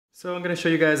So I'm going to show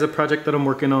you guys a project that I'm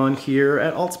working on here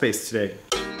at Altspace today.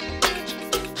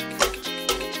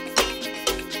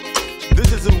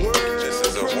 This is a world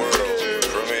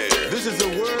premiere. This is a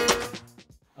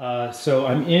world. So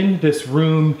I'm in this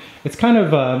room. It's kind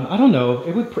of, I don't know,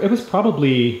 it was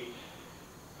probably,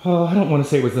 oh, I don't want to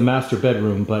say it was the master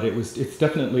bedroom, but it's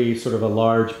definitely sort of a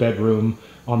large bedroom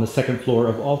on the second floor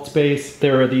of Altspace.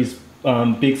 There are these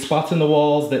big spots in the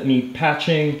walls that need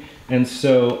patching, and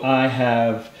so I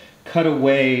have cut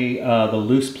away the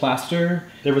loose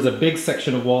plaster. There was a big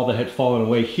section of wall that had fallen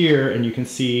away here, and you can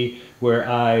see where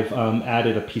I've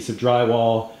added a piece of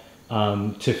drywall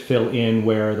to fill in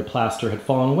where the plaster had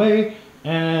fallen away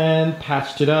and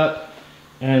patched it up.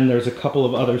 And there's a couple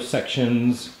of other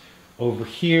sections over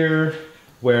here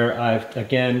where I've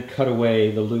again cut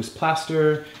away the loose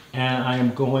plaster, and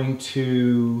I'm going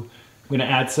to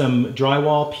add some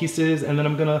drywall pieces, and then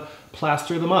I'm gonna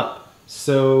plaster them up.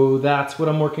 So that's what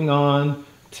I'm working on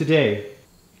today.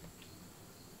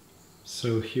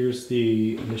 So here's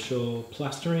the initial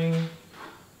plastering.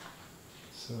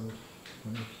 So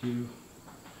if you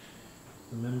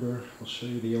remember, I'll show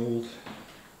you the old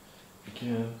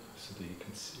again so that you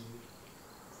can see.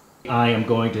 I am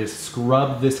going to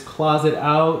scrub this closet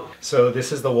out. So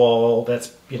this is the wall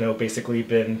that's, basically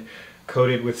been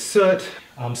coated with soot.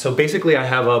 So basically I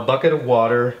have a bucket of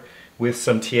water with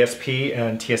some TSP,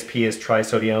 and TSP is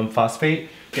trisodium phosphate.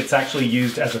 It's actually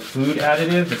used as a food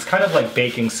additive. It's kind of like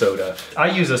baking soda. I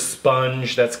use a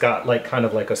sponge that's got kind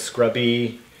of like a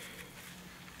scrubby,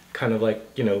 kind of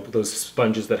like, those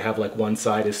sponges that have like one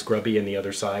side is scrubby and the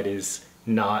other side is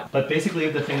not. But basically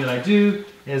the thing that I do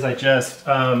is I just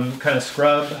kind of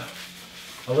scrub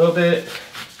a little bit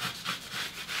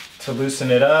to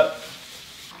loosen it up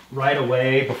right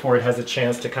away before it has a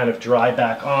chance to kind of dry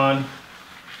back on.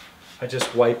 I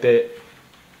just wipe it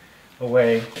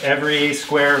away. Every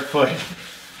square foot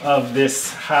of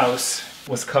this house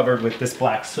was covered with this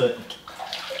black soot.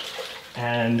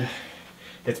 And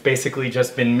it's basically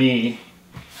just been me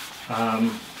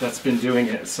that's been doing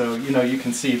it. So, you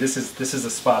can see this is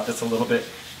a spot that's a little bit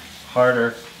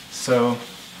harder. So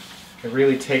it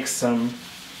really takes a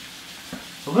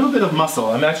little bit of muscle.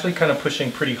 I'm actually kind of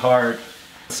pushing pretty hard.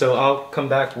 So I'll come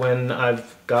back when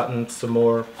I've gotten some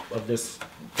more of this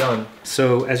done.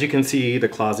 So as you can see, the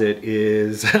closet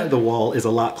is, the wall is a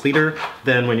lot cleaner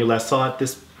than when you last saw it.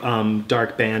 This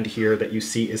dark band here that you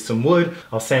see is some wood.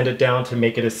 I'll sand it down to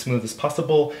make it as smooth as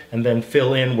possible, and then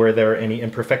fill in where there are any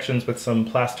imperfections with some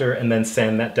plaster, and then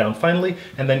sand that down finally,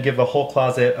 and then give the whole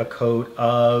closet a coat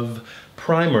of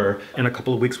primer. In a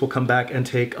couple of weeks, we'll come back and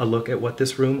take a look at what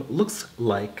this room looks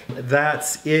like.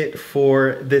 That's it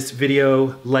for this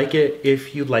video. Like it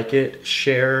if you like it,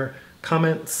 share,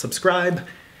 comment, subscribe.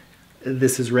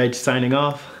 This is Reg signing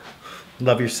off.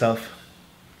 Love yourself.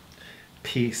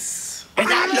 Peace. And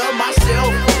I love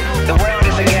myself. The world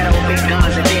is a ghetto with big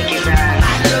guns and dick inside.